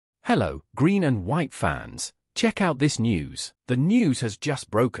Hello, green and white fans. Check out this news. The news has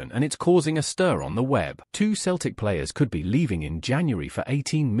just broken and it's causing a stir on the web. 2 Celtic players could be leaving in January for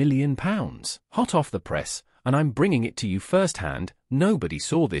 £18 million. Hot off the press, and I'm bringing it to you firsthand. Nobody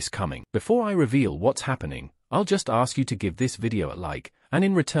saw this coming. Before I reveal what's happening, I'll just ask you to give this video a like, and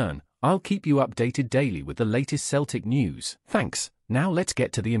in return, I'll keep you updated daily with the latest Celtic news. Thanks. Now let's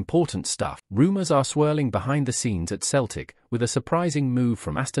get to the important stuff. Rumours are swirling behind the scenes at Celtic, with a surprising move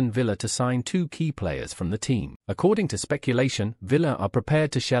from Aston Villa to sign 2 key players from the team. According to speculation, Villa are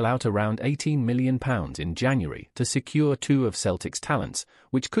prepared to shell out around £18 million in January to secure 2 of Celtic's talents,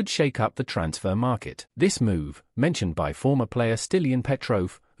 which could shake up the transfer market. This move, mentioned by former player Stilian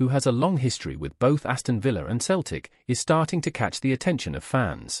Petrov, who has a long history with both Aston Villa and Celtic, is starting to catch the attention of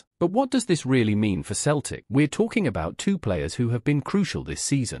fans. But what does this really mean for Celtic? We're talking about 2 players who have been crucial this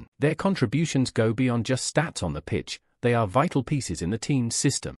season. Their contributions go beyond just stats on the pitch. They are vital pieces in the team's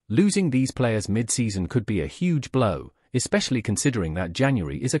system. Losing these players mid-season could be a huge blow, especially considering that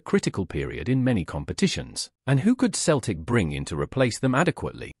January is a critical period in many competitions. And who could Celtic bring in to replace them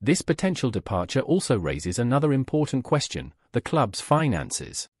adequately? This potential departure also raises another important question: the club's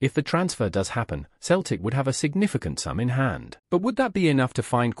finances. If the transfer does happen, Celtic would have a significant sum in hand. But would that be enough to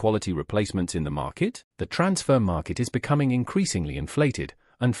find quality replacements in the market? The transfer market is becoming increasingly inflated,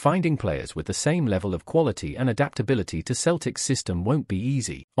 and finding players with the same level of quality and adaptability to Celtic's system won't be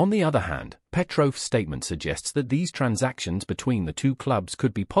easy. On the other hand, Petrov's statement suggests that these transactions between the 2 clubs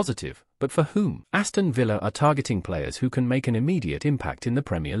could be positive, but for whom? Aston Villa are targeting players who can make an immediate impact in the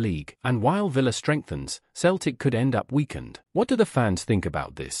Premier League. And while Villa strengthens, Celtic could end up weakened. What do the fans think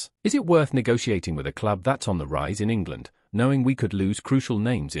about this? Is it worth negotiating with a club that's on the rise in England, knowing we could lose crucial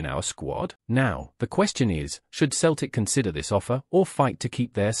names in our squad? Now, the question is, should Celtic consider this offer or fight to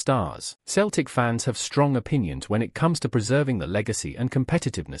keep their stars? Celtic fans have strong opinions when it comes to preserving the legacy and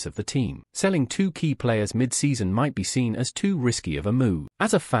competitiveness of the team. Selling 2 key players mid-season might be seen as too risky of a move.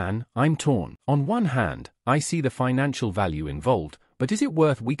 As a fan, I'm torn. On one hand, I see the financial value involved, but is it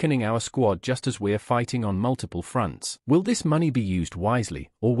worth weakening our squad just as we're fighting on multiple fronts? Will this money be used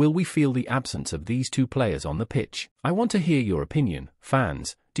wisely, or will we feel the absence of these 2 players on the pitch? I want to hear your opinion.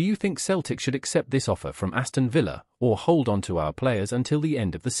 Fans, do you think Celtic should accept this offer from Aston Villa, or hold on to our players until the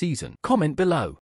end of the season? Comment below.